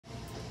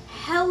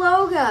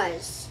Hello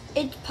guys,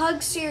 it's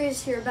Pug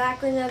Series here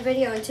back with another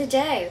video, and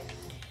today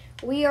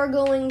we are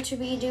going to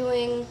be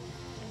doing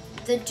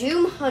the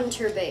Doom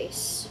Hunter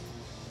base.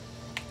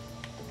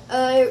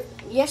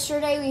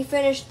 Yesterday we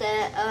finished the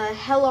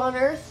Hell on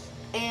Earth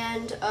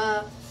and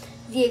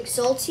the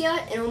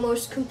Exultia and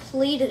almost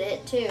completed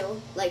it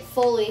too, like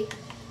fully.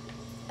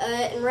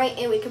 And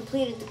we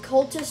completed the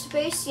Cultist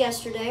base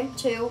yesterday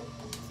too.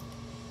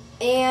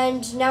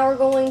 And now we're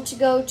going to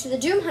go to the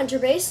Doom Hunter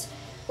base,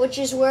 which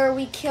is where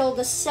we kill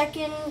the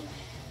second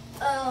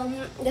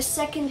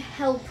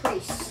Hell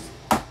Priest.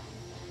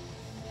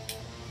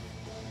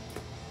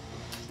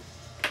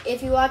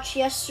 If you watched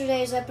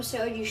yesterday's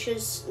episode, you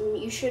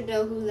should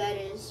know who that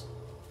is.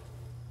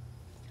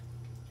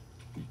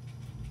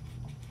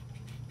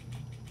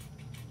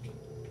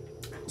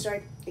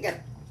 Sorry,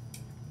 again.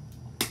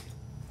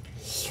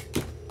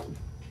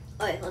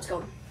 Okay, let's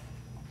go.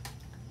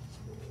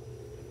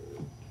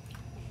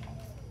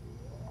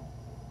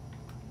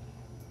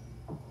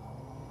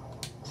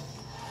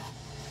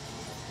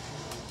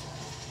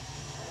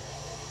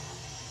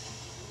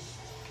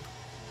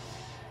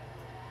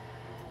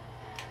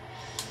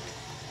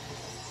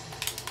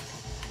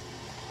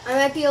 I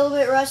might be a little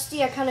bit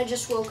rusty. I kind of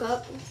just woke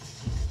up.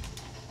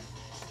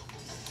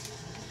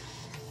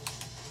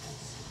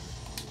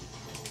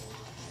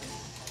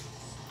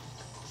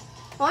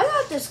 Well, I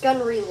got this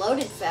gun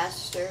reloaded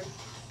faster.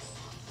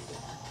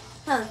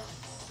 Huh.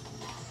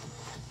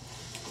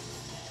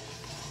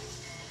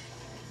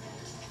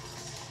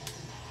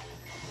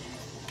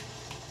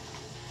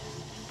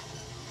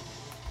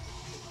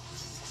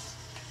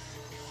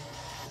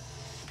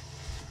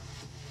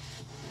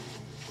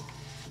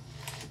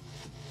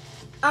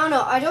 I don't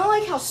know. I don't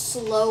like how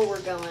slow we're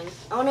going.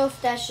 I don't know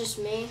if that's just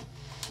me.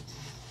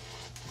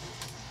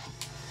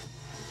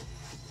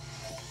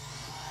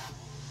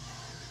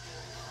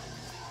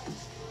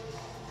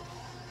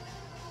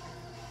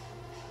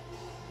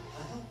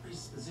 The Hell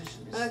Priest's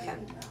position is Okay.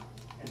 stable now,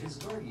 and his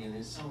guardian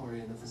is somewhere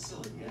in the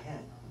facility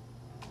ahead.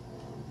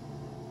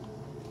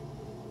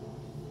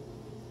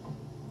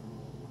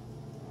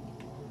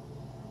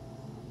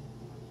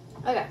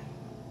 Okay.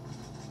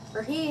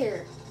 We're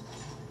here.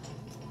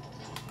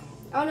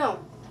 Oh no.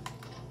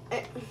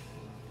 I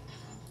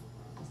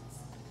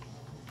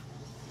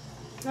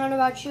don't know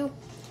about you.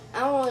 I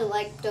don't really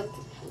like the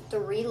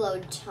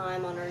reload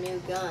time on our new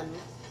gun.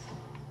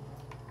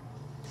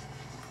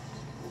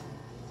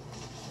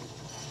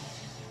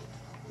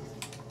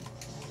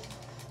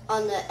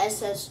 On the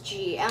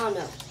SSG. I don't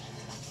know.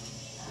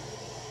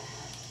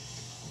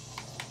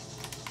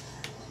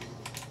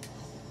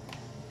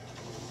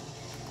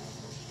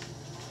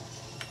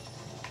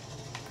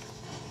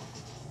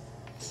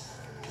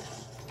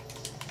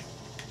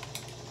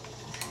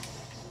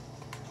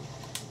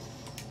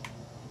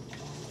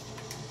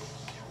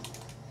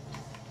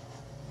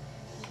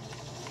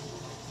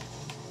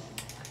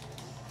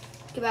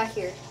 Get back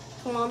here.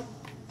 Come on.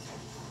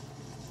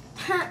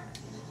 Ha!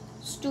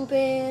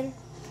 Stupid.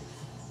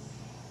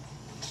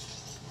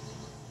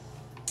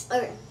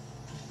 Okay.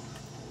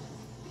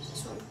 Use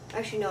this one.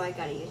 Actually, no, I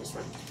gotta use this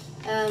one.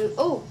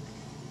 Oh.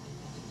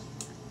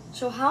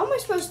 So how am I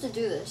supposed to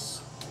do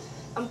this?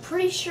 I'm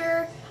pretty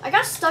sure I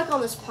got stuck on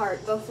this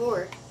part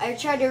before. I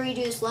tried to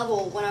redo this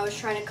level when I was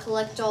trying to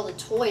collect all the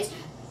toys.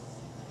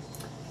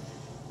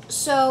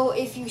 So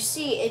if you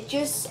see, it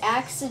just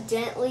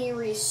accidentally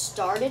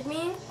restarted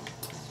me.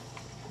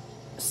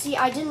 See,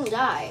 I didn't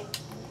die.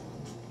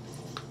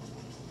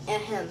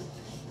 Ahem.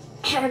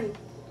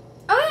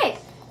 Okay,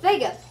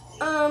 Vega.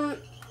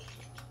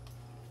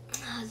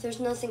 There's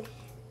nothing.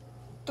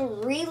 The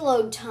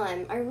reload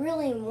time. I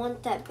really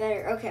want that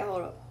better. Okay,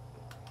 hold up.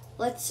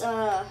 Let's,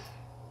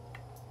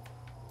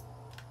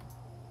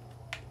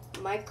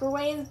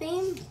 microwave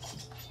beam?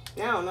 I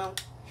don't know.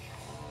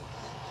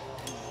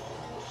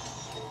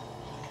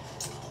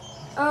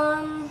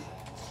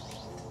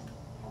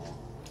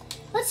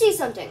 Let's see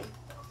something.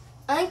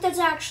 I think that's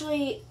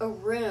actually a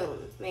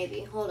rune,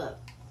 maybe. Hold up.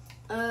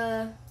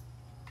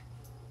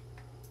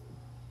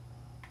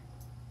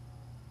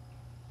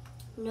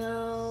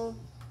 No.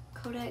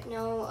 Kodak,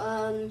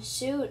 no.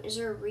 Suit, is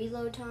there a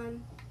reload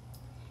time?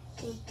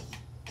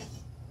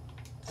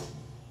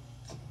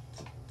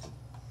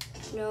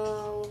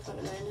 No.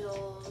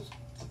 Fundamentals.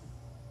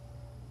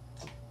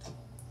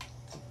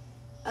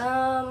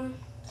 I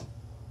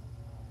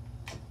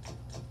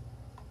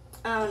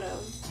don't know.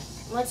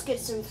 Let's get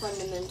some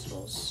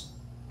fundamentals.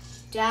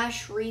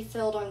 Dash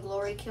refilled on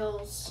glory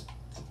kills.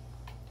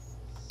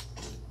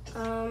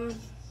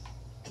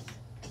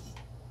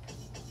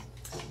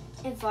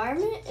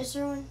 Environment? Is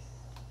there one?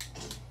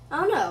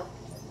 I don't know.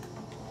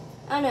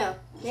 I don't know.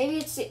 Maybe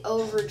it's the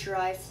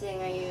overdrive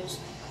thing I use.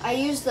 I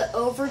use the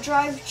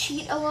overdrive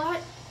cheat a lot.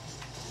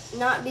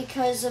 Not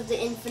because of the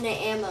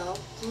infinite ammo.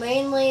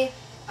 Mainly,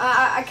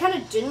 I kind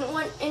of didn't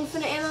want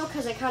infinite ammo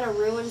because it kind of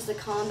ruins the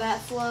combat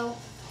flow.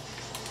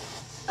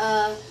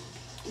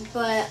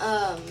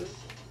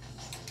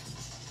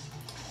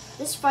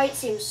 This fight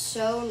seems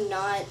so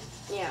not,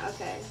 yeah,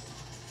 okay.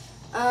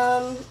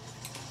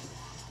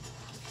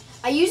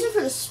 I use it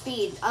for the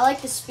speed. I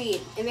like the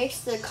speed. It makes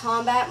the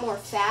combat more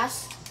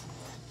fast.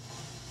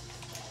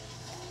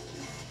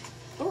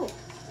 Oh.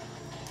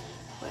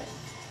 Wait.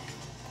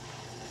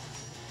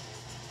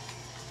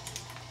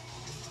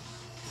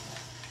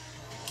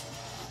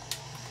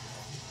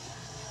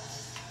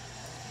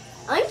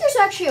 I think there's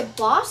actually a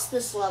boss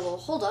this level.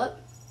 Hold up.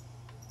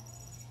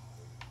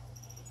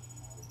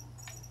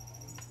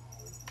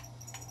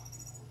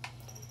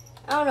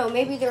 I don't know,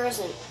 maybe there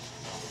isn't.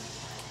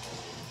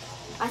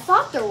 I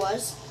thought there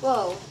was.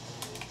 Whoa.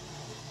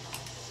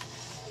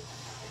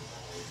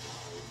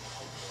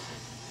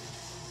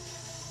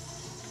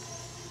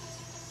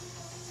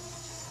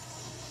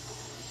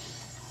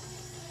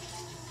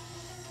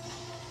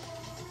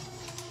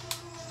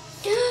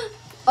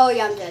 Oh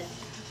yeah, I'm dead.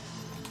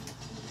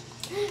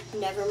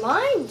 Never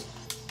mind.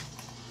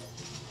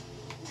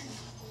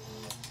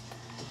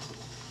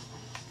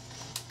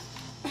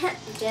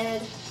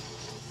 Dead.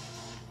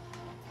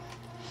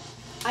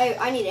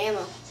 I need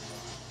ammo.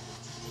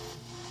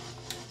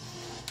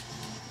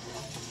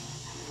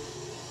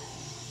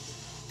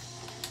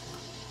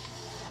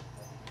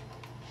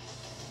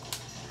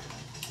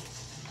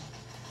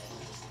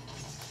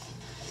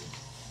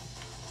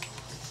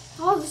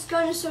 Oh, this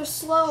gun is so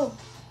slow.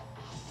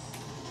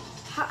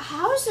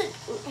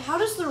 How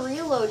does the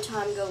reload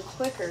time go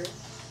quicker?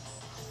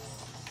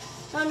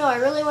 Oh no, I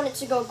really want it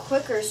to go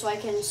quicker so I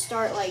can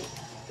start like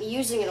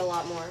using it a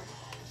lot more.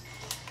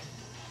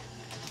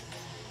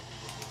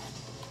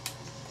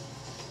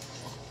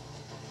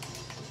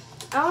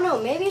 I don't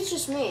know, maybe it's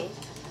just me.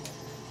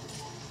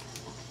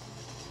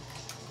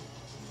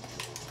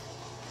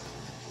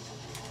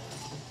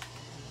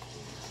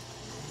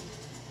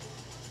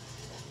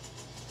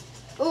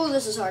 Oh,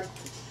 this is hard.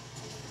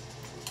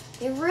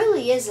 It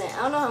really isn't.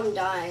 I don't know how I'm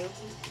dying.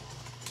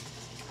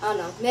 I don't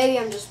know. Maybe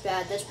I'm just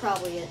bad. That's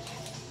probably it.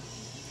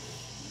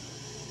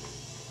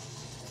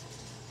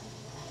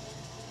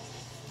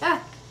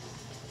 Ah!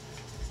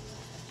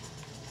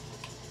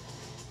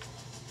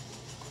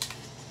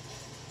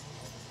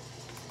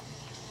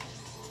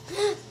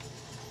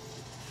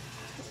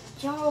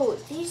 Yo,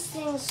 these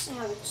things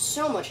have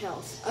so much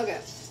health. Okay,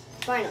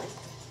 finally.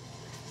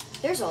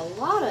 There's a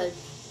lot of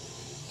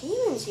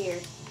demons here.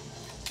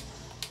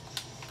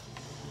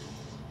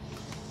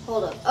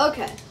 Hold up.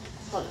 Okay.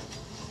 Hold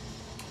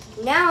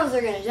up. Now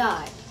they're gonna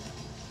die.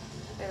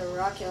 I have a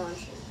rocket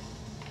launcher.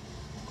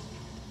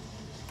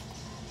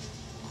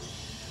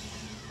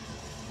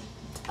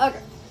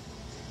 Okay.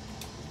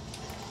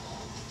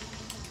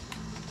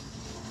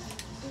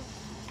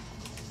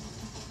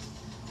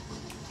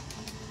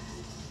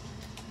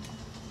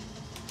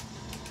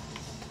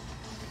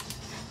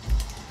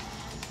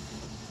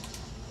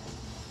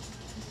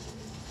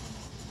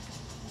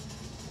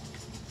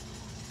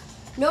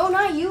 No,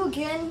 not you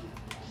again.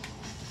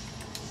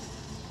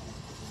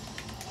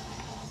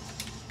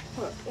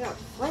 Oh, yeah,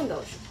 flame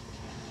belch.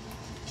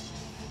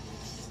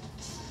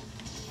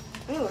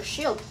 I need a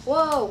shield.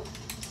 Whoa.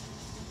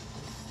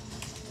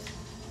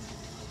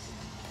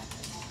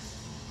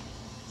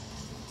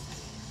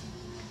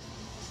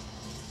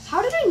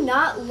 How did I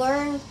not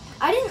learn?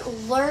 I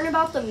didn't learn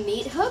about the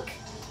meat hook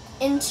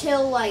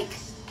until like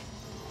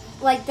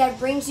that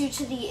brings you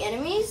to the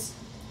enemies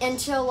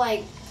until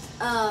like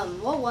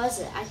what was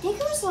it? I think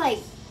it was like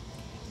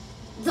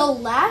the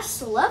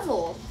last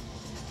level.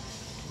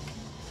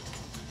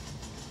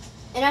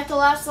 And at the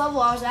last level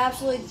I was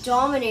absolutely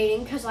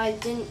dominating because I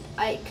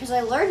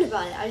learned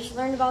about it. I just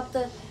learned about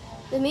the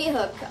meat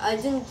hook. I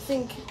didn't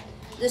think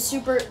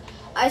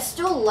I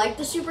still like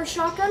the super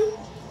shotgun.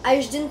 I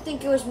just didn't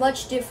think it was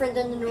much different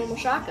than the normal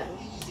shotgun.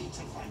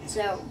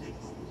 So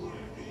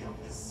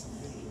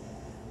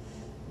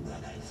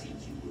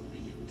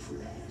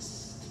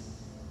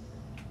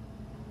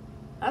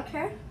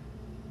okay.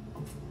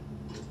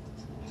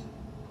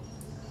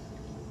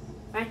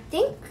 I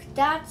think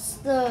that's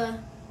the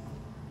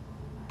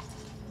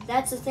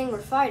thing we're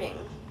fighting.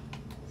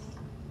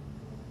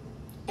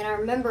 And I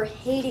remember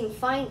hating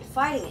fighting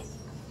it.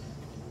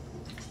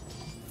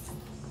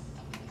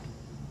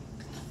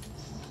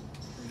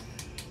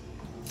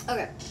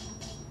 Okay.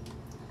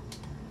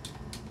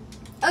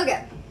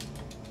 Okay.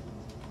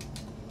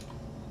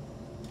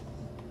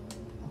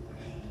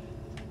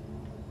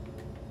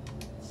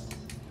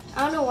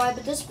 I don't know why,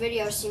 but this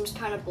video seems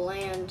kind of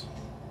bland.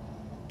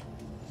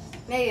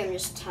 Maybe I'm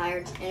just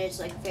tired and it's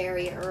like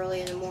very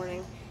early in the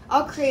morning.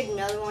 I'll create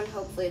another one,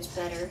 hopefully it's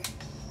better.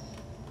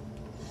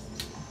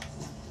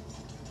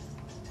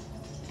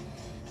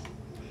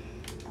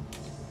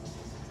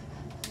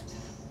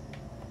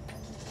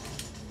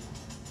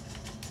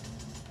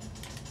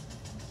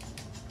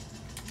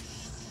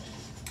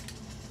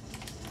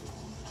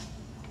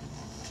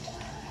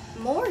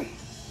 More.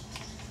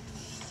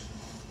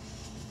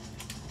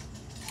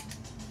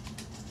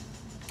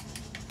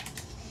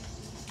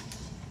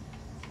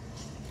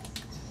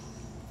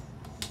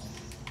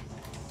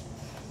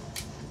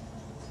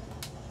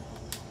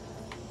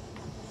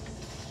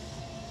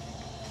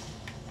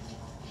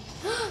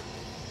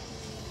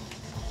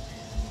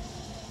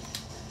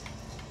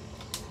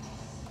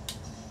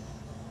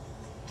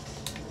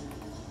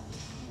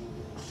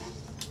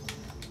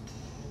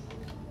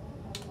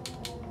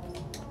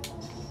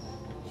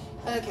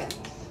 Okay.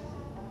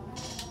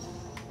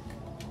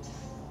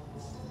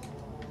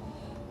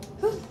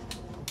 Whew.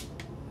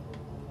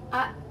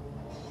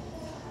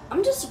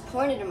 I'm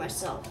disappointed in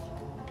myself.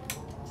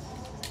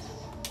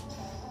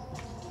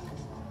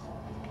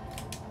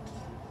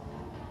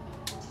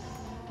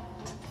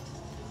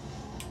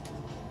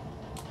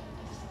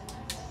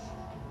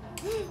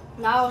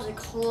 That was a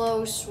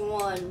close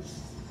one.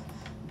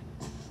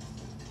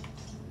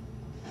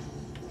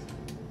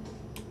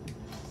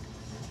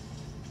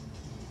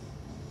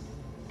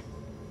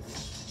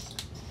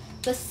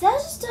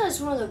 Bethesda is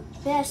one of the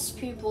best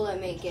people that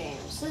make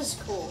games. This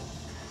is cool.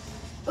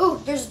 Ooh,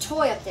 there's a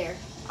toy up there.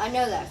 I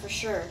know that for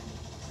sure.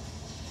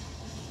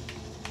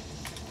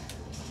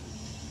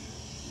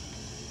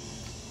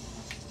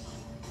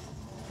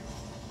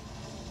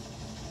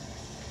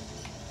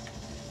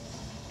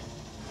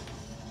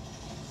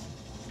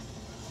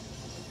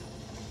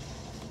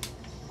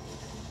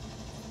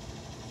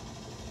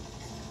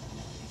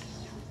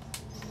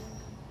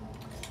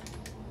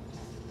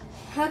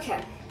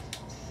 Okay.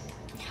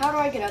 How do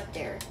I get up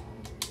there?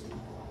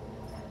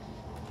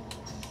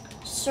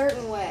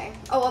 Certain way.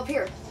 Oh, up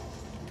here.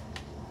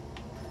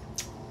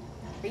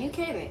 Are you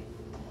kidding me?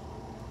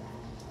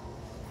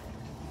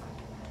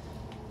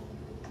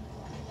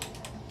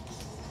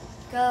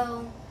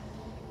 Go.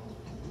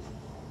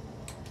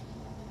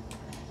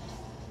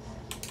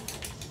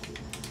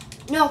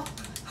 No.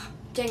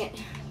 Dang it.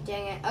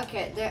 Dang it.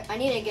 Okay, there. I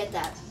need to get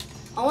that.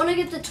 I want to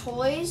get the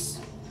toys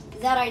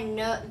that I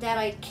know that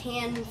I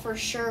can for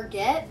sure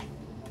get.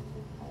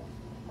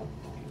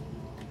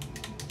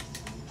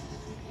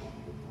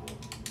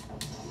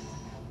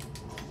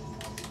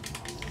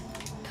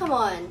 Come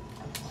on.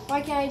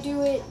 Why can't I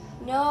do it?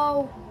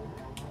 No.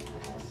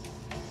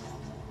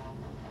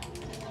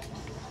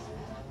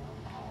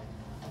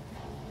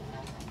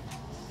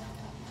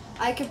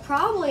 I could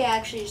probably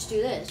actually just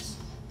do this.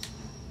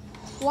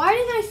 Why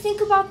didn't I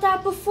think about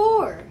that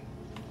before?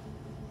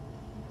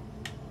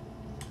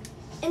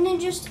 And then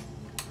just,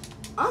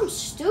 I'm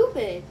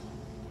stupid.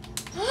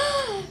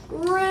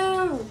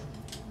 Room.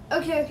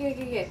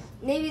 Okay.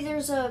 Maybe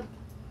there's a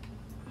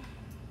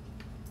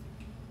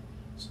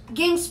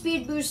gain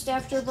speed boost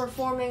after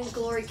performing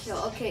glory kill.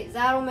 Okay,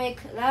 that'll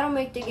make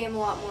the game a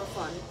lot more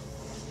fun.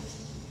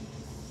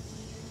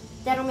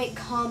 That'll make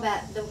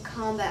the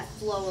combat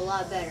flow a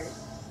lot better.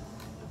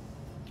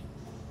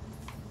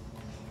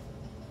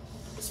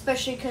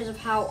 Especially because of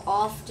how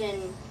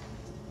often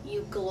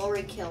you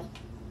glory kill.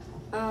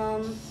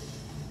 How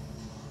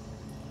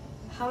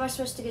am I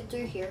supposed to get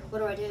through here? What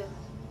do I do?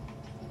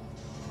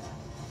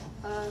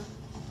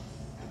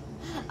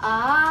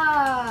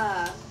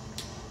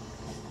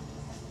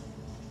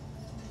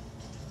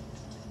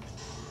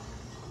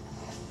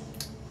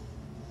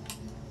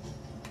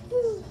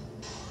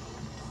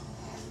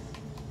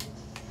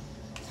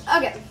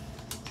 Okay.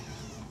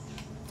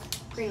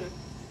 Green.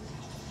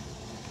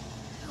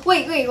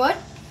 Wait, what?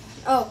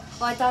 Oh,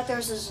 well, I thought there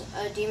was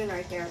a demon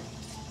right there.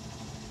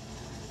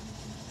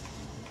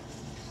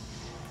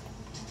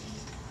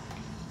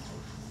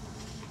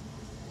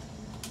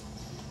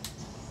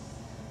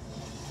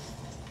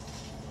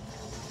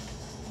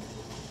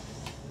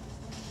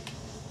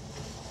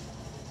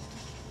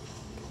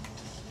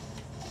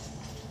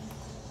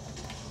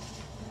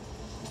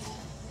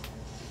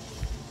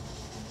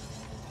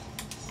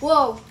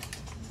 Whoa.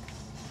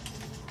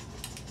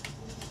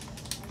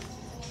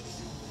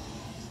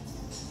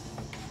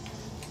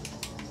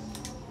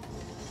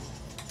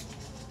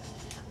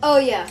 Oh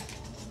yeah.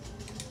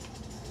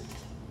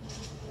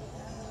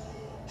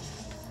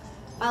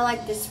 I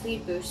like the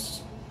speed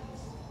boost.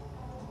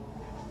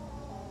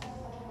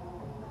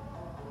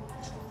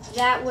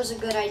 That was a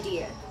good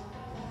idea.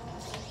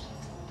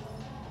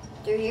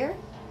 Through here?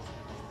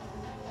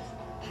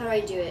 How do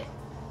I do it?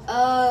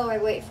 Oh, I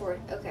wait for it.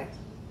 Okay.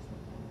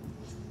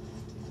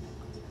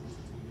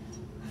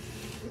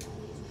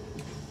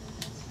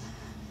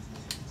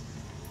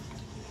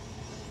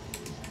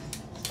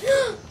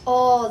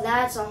 Oh,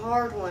 that's a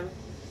hard one.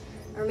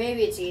 Or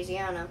maybe it's easy,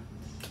 I don't know.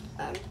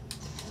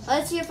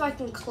 Let's see if I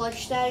can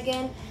clutch that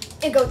again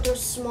and go through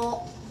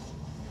small.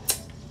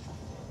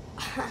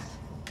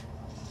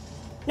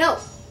 No.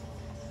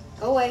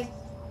 Go away.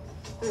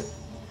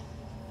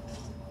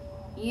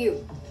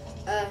 You.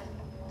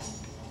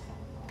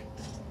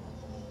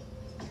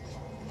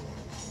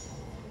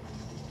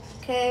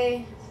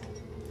 Okay.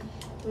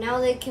 Now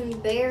they can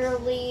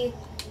barely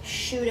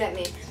shoot at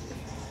me.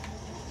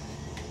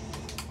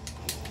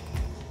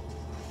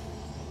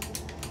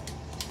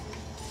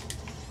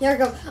 There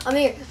we go. I'm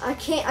here. I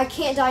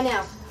can't die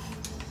now.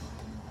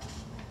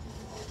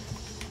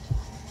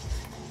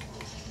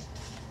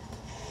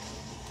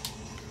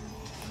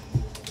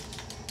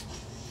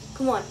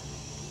 Come on.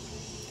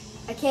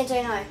 I can't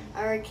die now.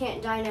 I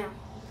can't die now.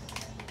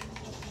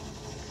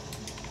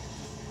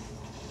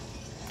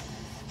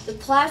 The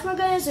plasma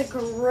gun is a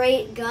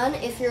great gun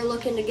if you're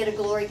looking to get a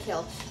glory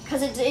kill.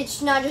 Because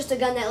it's not just a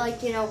gun that,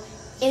 like, you know,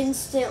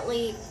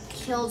 instantly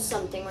kills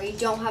something where you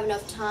don't have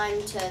enough time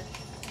to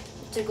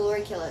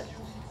glory kill it.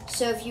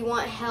 So if you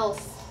want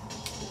health,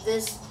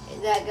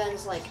 that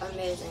gun's like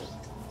amazing.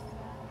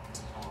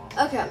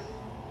 Okay.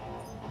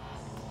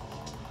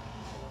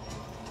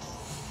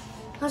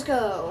 Let's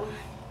go.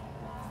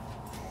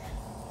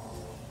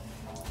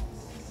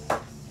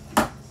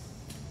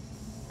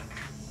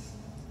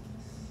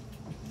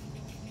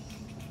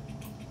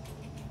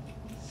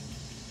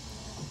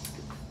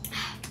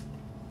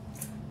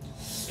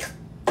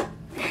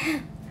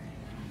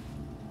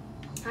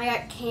 I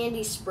got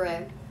candy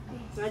spray.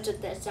 That's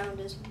what that sound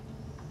is.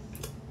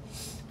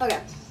 Okay.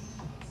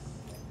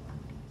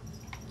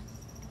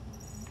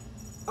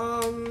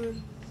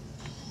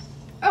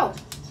 Oh.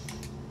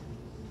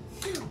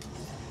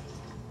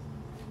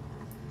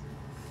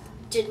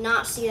 Did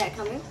not see that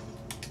coming.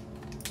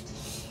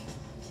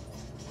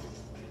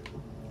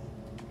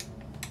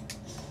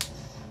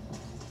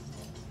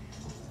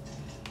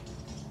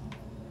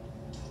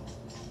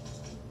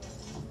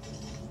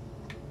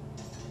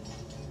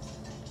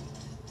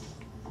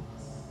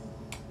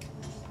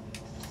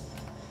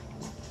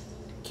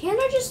 Can't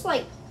I just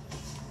like...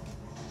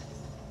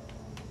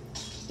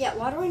 Yeah,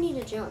 why do I need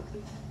to jump?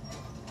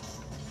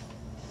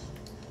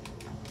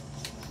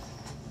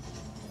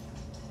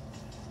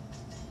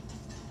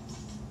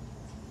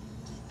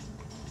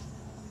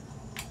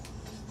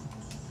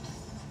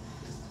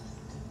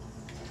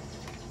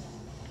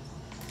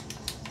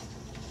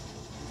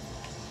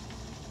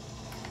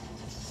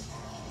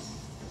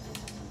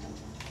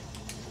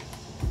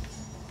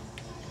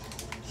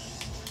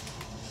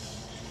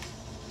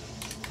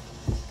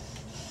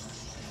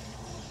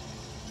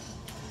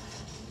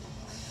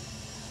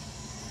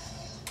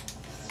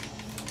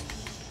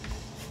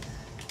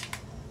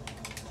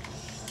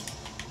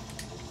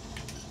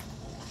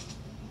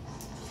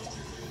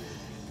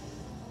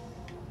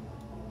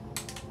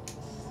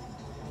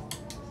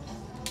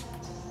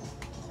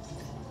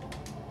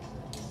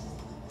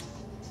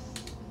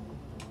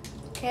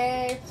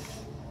 Okay,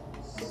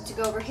 good to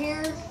go over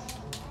here.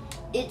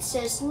 It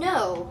says,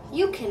 no,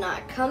 you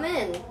cannot come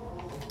in.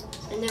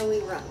 And then we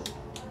run.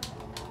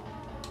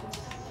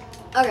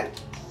 Okay.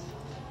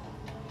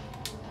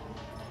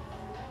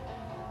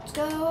 Let's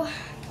go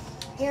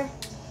here.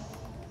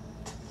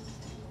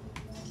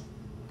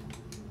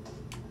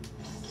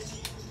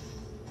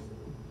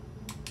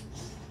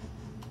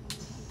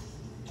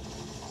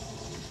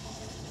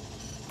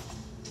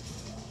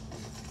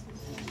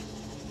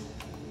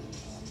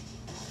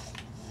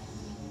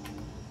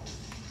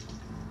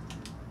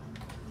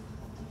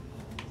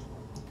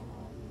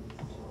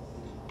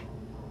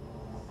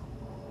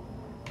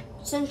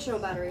 Sentinel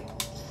battery.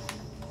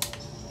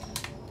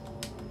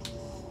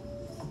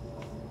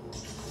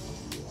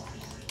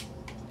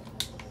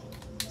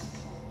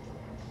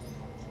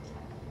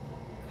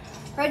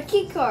 Red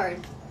key card.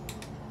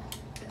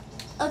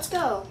 Let's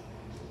go.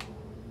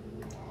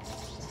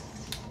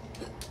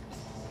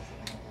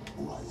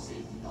 Was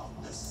it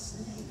not the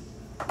slave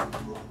who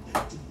brought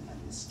the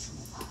demons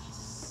to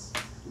us?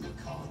 The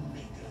con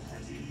maker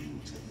has you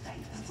to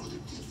thank for the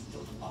gift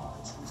of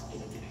art and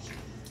innovation.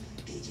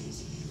 It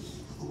is you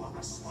who are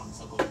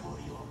responsible for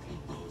your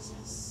people's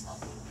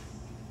suffering.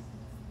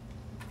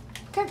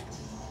 Okay.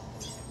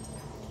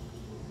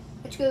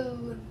 Let's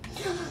go.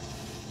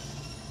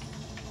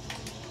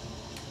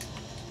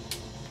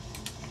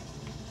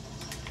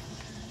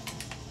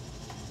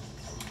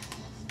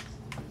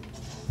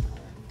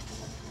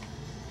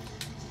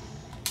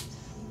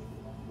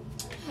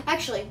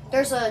 Actually,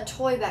 there's a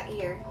toy back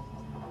here.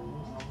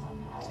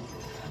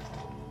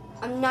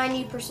 I'm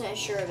 90%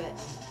 sure of it.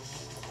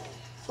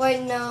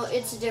 Wait, no,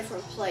 it's a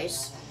different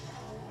place.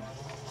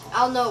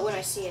 I'll know it when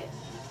I see it.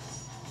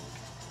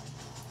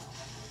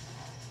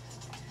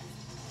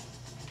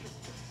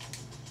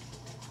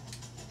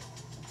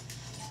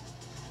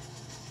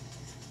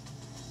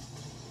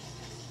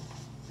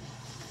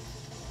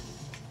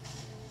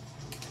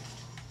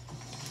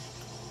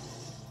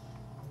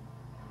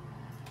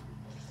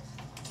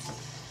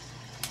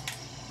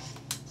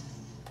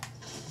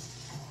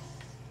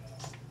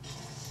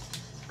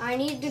 I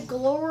need to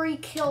glory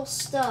kill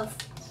stuff.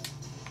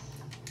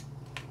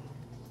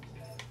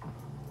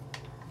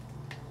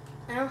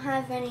 I don't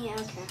have any.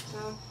 Okay,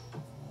 no.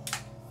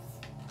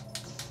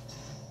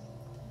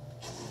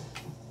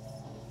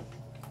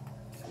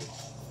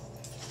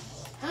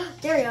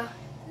 There we go.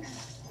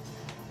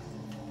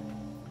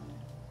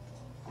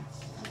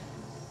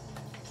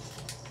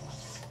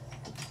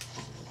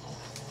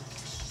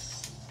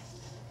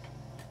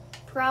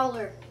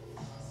 Prowler.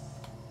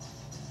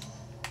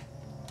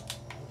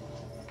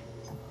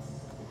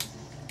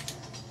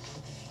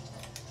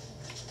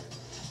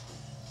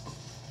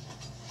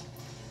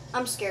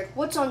 I'm scared.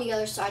 What's on the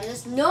other side of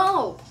this?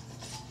 No!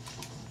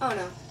 Oh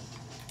no.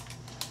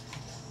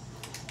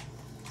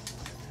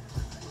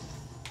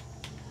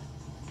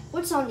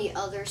 What's on the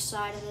other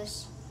side of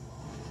this?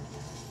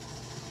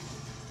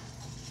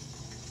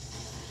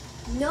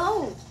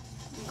 No!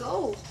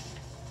 Go!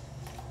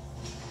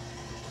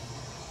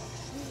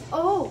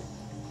 Oh!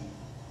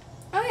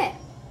 Okay.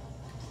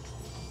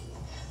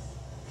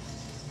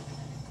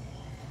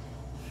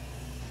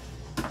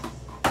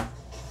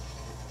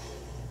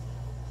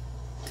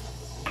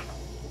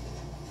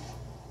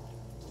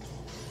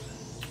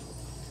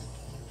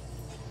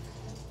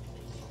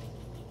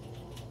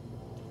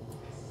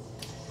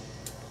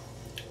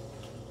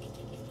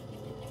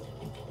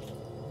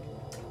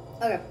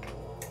 Okay.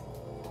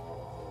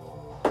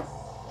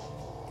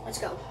 Let's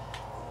go.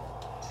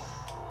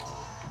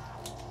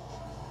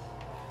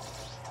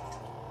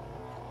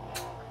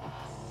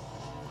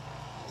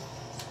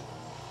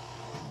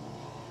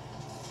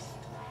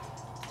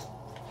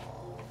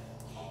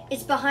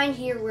 It's behind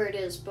here where it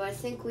is, but I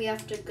think we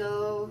have to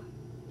go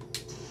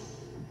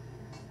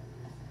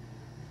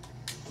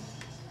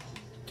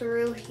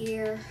through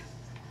here.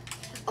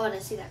 Oh, I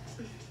didn't see that.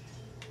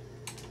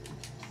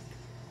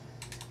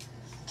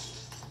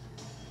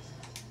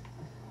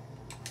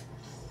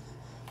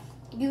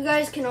 You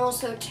guys can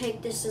also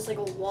take this as like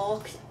a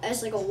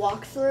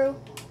walkthrough.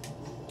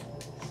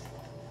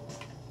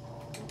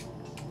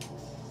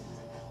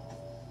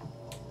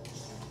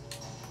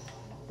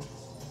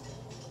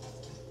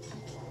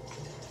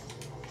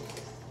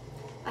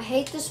 I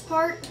hate this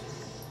part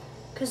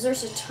because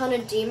there's a ton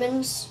of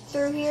demons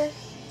through here.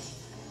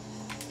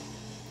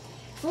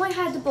 If only I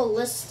had the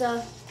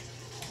ballista.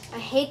 I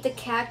hate the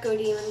Catgo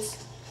demons.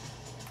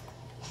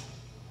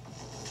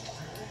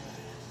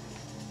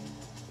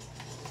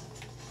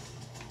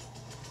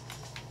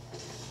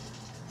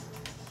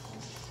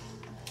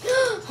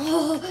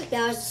 Oh,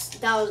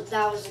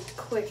 that was a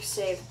quick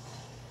save.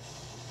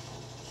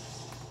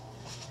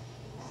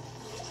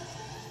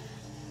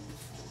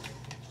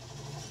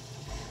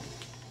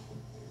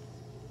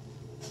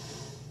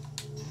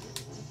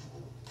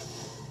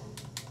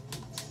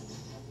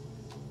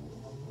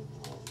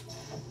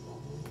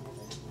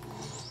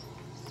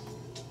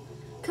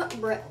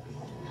 Cut Brett.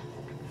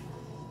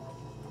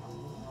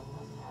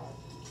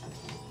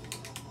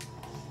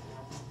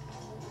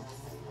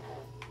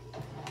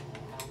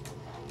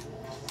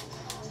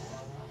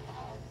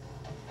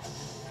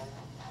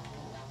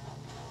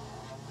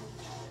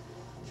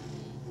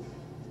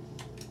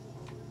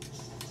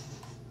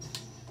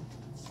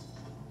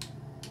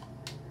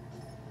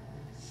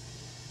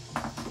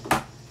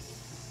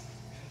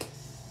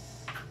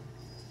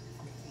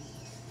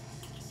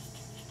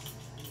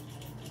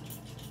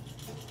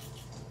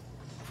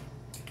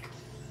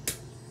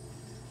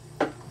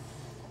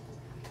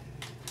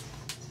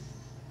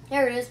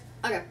 There it is.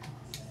 Okay.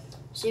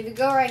 So if you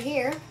go right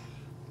here,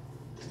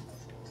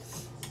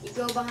 you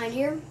go behind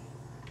here.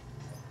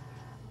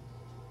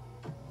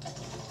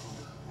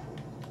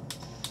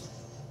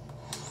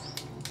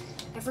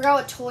 I forgot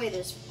what toy it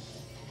is.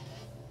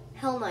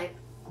 Hell Knight.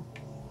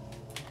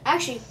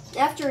 Actually,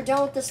 after we're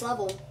done with this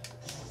level,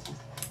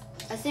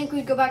 I think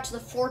we'd go back to the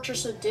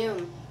Fortress of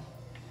Doom,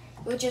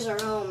 which is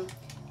our home,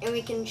 and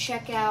we can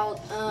check out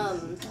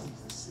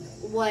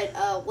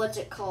what's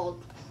it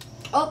called?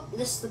 Oh,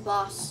 this is the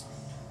boss.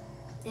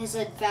 It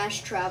said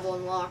fast travel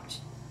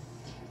unlocked.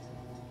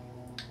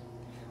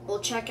 We'll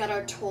check out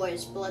our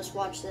toys, but let's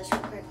watch this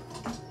real quick.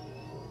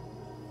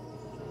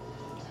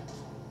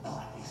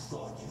 I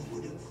thought you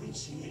would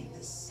appreciate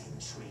the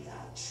century I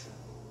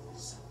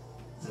chose.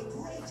 The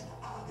great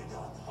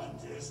Argonauts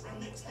hunters from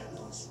the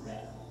Telos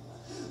realm,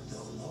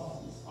 though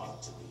long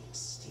thought to be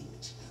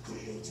extinct,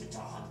 created to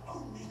hunt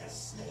only the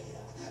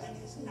Slayer and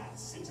his night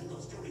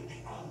sentinels during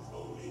the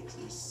unholy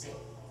crusade.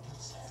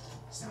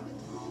 Some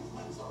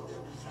improvements on their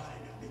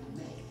design have been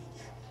made.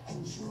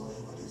 Enjoy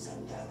what is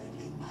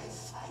undoubtedly my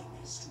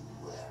finest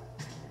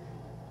work.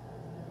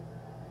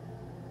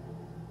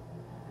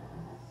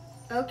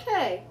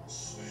 Okay.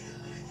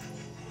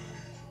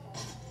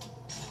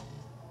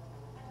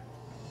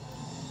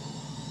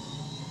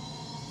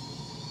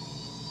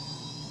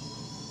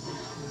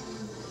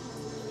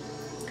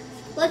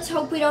 Let's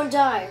hope we don't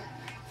die.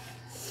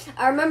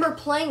 I remember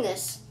playing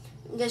this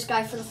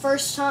guy for the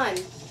first time,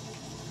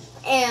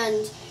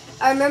 and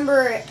I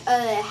remember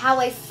how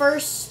I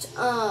first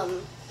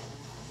I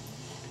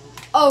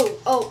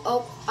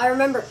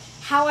remember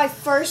how I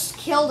first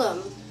killed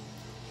him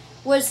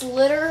was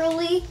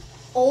literally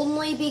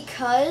only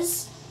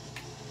because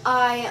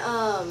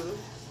the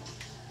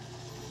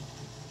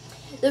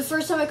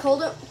first time I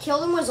killed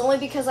him was only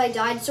because I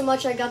died so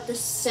much I got the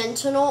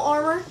Sentinel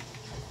armor.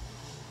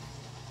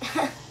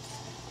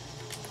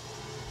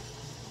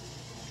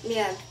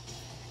 Yeah,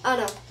 I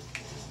know.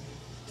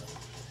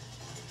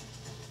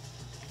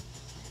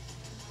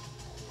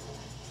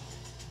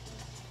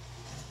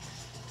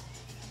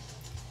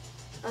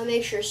 I'll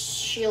make sure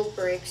shield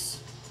breaks.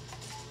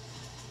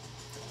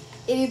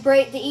 If you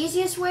break, the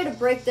easiest way to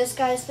break this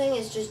guy's thing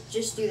is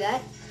just do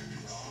that.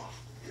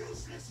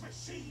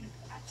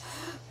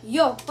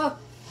 Yo, oh.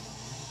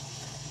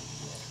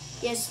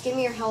 Yes, give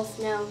me your health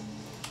now.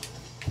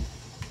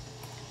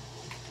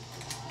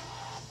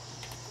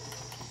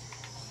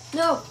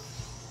 No,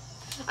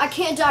 I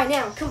can't die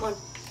now. Come on.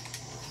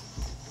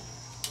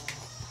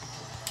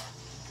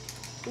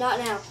 Not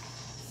now.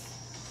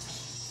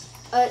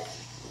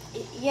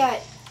 Yeah,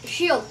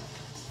 shield.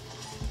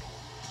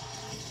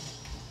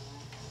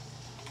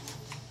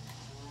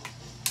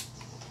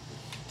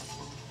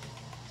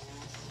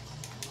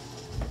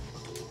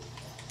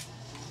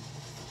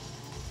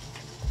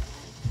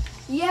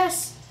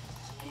 Yes.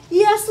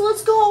 Yes,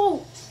 let's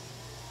go.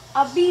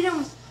 I beat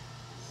him.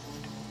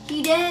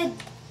 He did.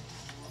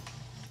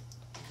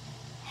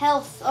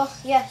 Health. Oh,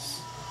 yes.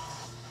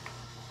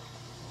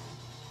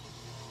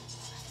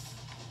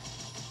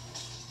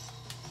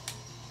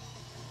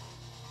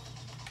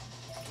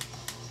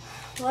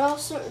 What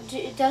else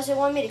does it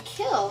want me to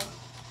kill?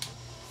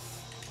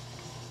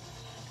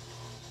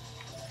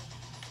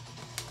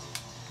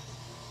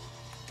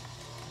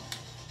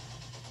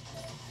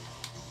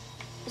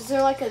 Is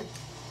there like a...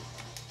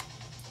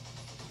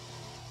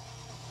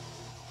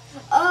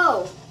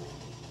 Oh!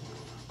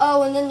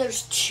 Oh, and then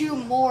there's 2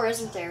 more,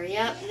 isn't there?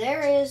 Yep,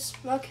 there is.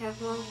 Okay,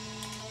 well...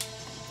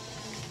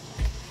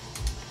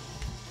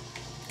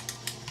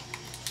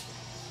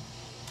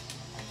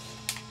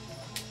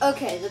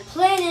 Okay, the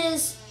plan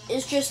is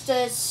just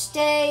to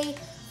stay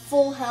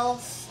full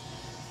health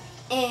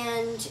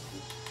and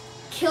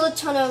kill a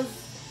ton of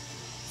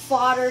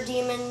fodder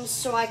demons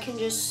so I can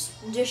just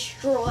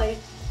destroy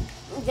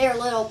their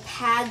little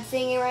pad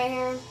thingy right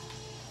here.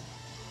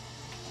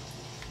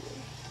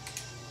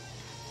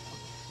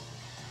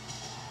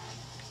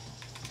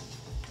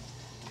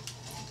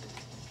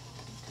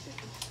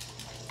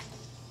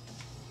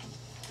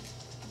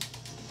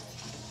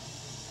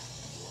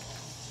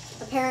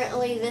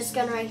 Apparently this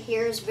gun right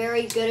here is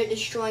very good at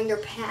destroying your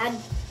pad.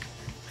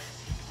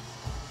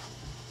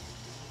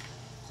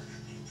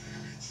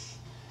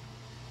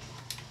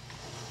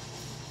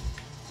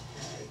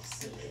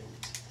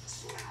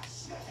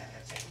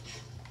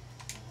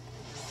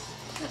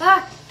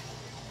 Ah!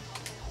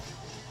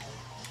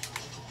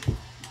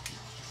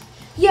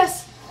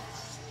 Yes!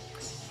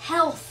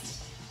 Health!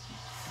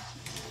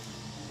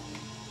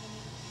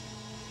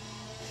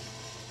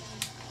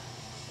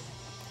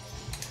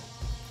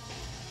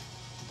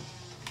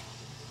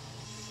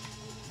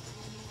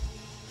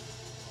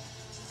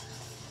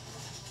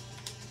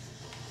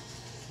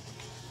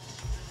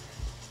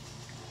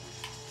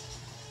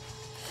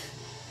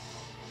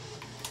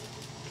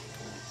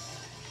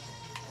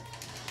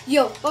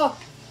 Yo, oh!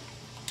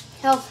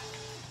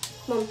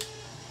 Health. Come on.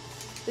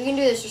 We can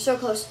do this, we're so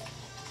close.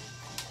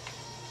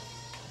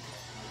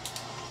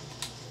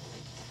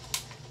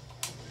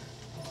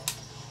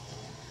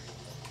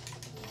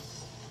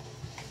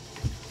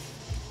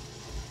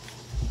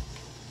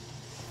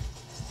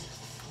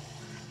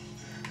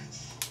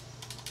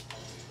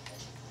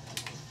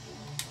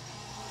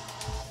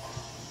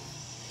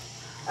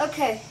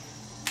 Okay.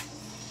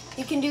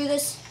 You can do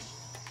this.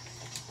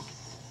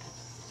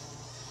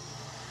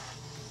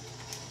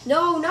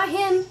 No, not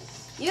him.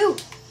 You.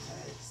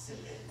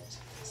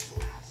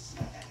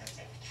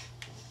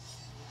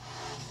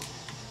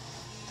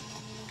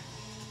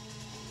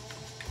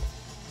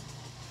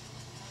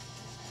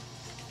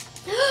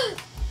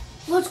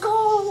 Let's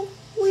go.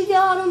 We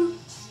got him.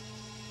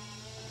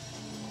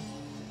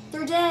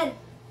 They're dead.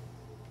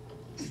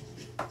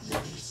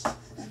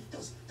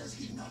 Does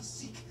he not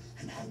seek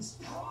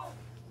enhanced power?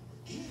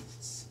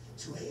 Gifts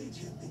to aid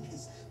him in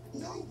his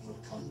noble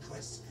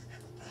conquest,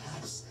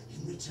 perhaps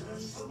in return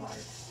for my...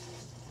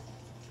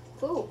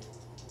 Ooh.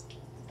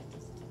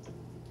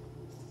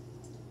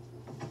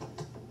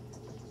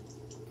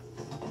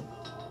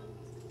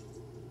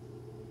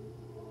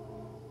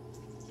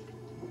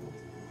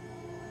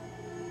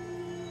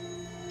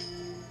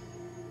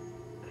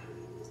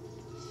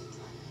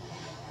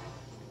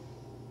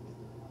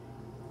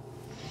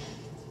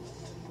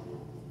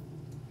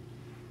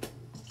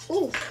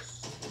 Ooh.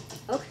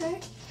 Okay.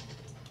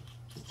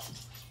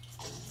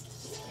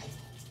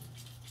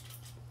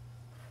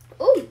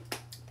 Ooh.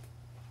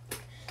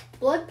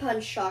 Blood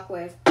punch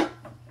shockwave.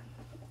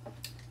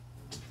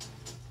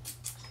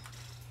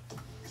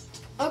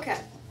 Okay.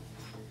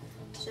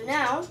 So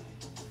now,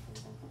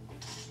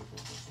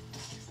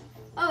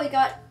 oh, we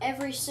got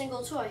every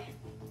single toy.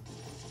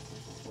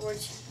 Or a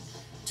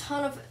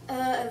ton of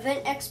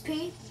event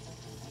XP.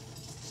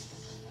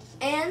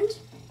 And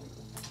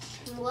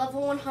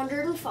level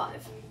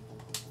 105.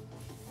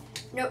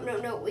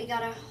 Nope, we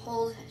gotta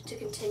hold to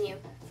continue.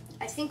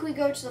 I think we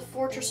go to the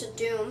Fortress of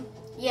Doom.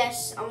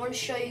 Yes, I want to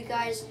show you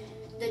guys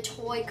the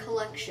toy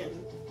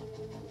collection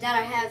that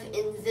I have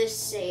in this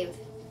save.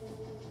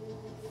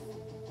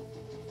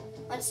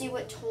 Let's see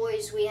what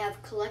toys we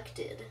have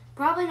collected.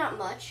 Probably not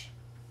much,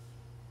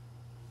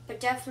 but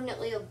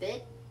definitely a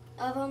bit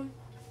of them.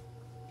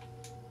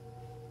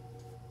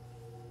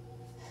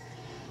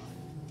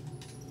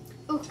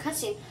 Ooh,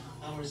 cutscene.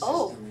 Our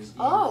Oh, system is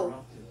being oh.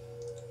 corrupted.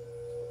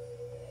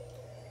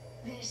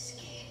 This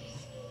game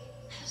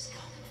has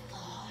gone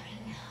far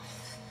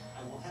enough.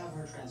 I will have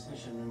her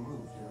transmission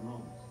removed in a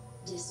moment.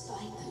 Despite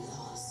the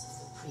loss of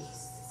the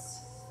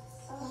priests,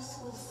 Earth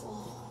will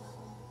fall,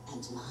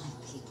 and my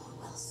people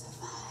will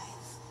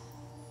survive.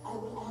 I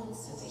will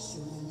answer the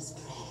humans'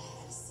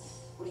 prayers,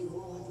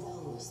 reward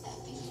those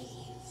that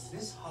believe.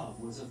 This hub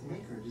was of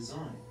Maker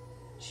design.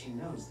 She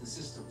knows the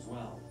systems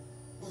well.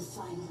 The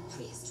final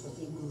priest will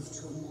be moved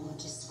to a more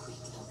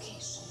discreet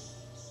location,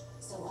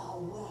 so our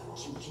work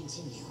can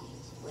continue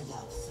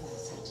without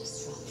further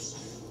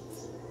disruption.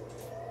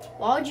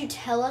 Why would you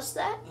tell us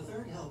that? The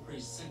third Hell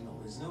Priest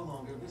signal is no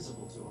longer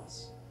visible to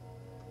us.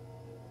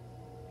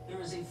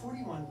 There is a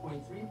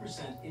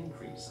 41.3%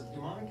 increase of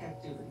demonic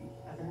activity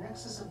at the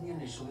nexus of the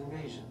initial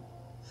invasion.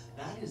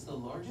 That is the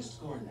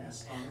largest gore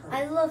nest on Earth.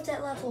 I love that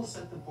I will level.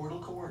 set the portal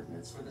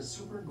coordinates for the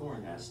super gore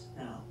nest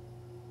now.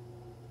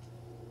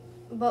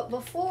 But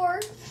before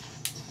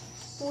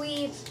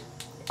we...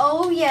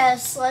 Oh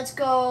yes, let's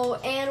go.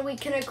 And we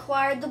can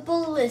acquire the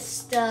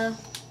ballista.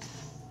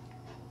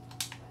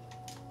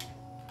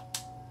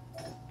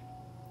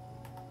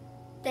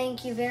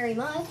 Thank you very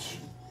much.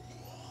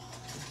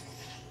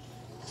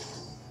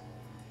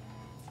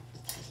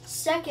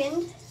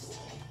 Second,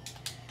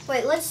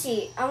 wait, let's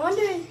see. I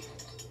wonder,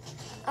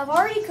 I've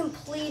already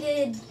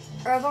completed,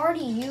 or I've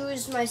already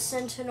used my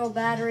Sentinel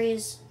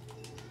batteries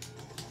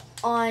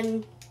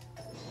on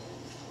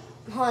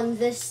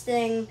this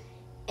thing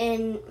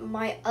in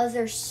my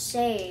other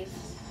save.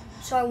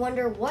 So I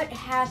wonder what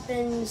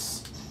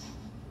happens.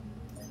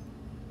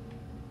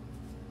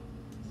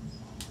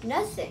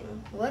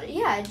 Nothing. What?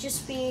 Yeah, it'd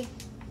just be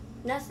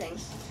nothing.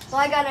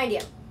 Well, I got an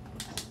idea.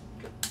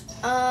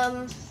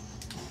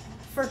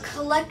 For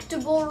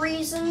collectible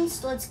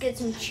reasons, let's get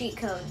some cheat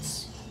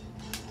codes.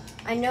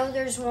 I know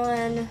there's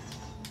one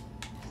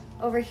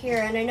over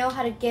here, and I know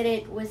how to get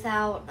it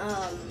without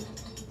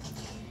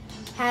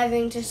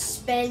having to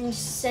spend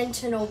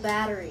Sentinel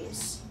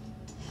batteries.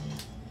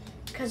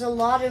 Because a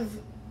lot of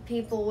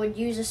people would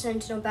use the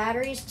Sentinel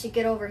batteries to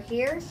get over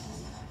here.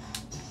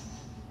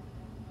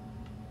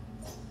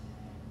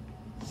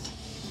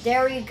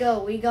 There we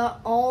go. We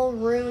got all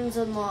runes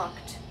unlocked.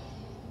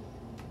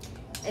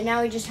 And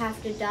now we just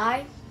have to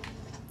die.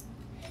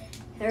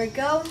 There we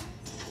go.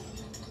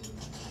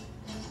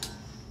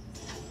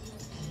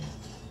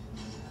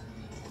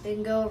 We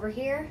can go over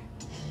here.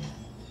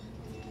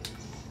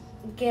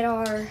 Get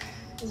our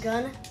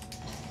gun.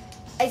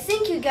 I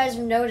think you guys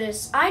have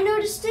noticed. I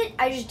noticed it.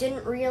 I just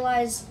didn't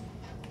realize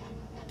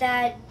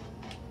that,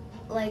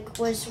 like,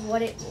 was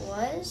what it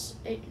was.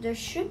 There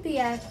should be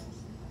a...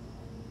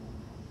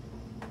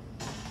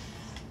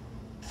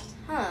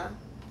 Huh.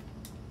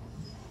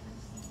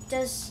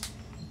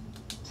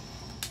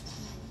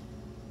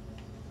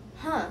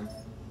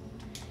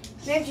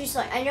 Maybe just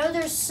like, I know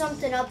there's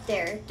something up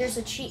there. There's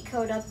a cheat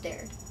code up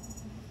there.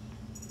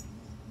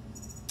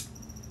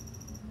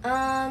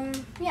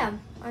 Yeah,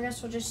 I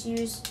guess we'll just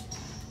use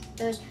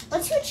those.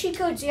 Let's see what cheat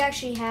codes you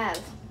actually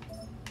have.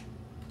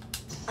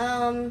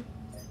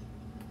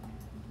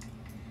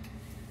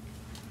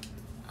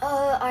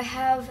 I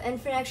have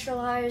Infinite Extra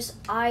Lives,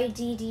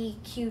 IDD,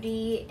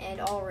 QD,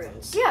 and all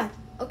runes. Yeah,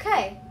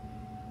 okay.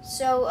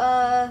 So,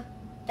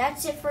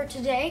 that's it for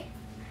today.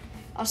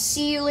 I'll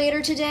see you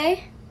later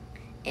today,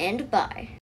 and bye.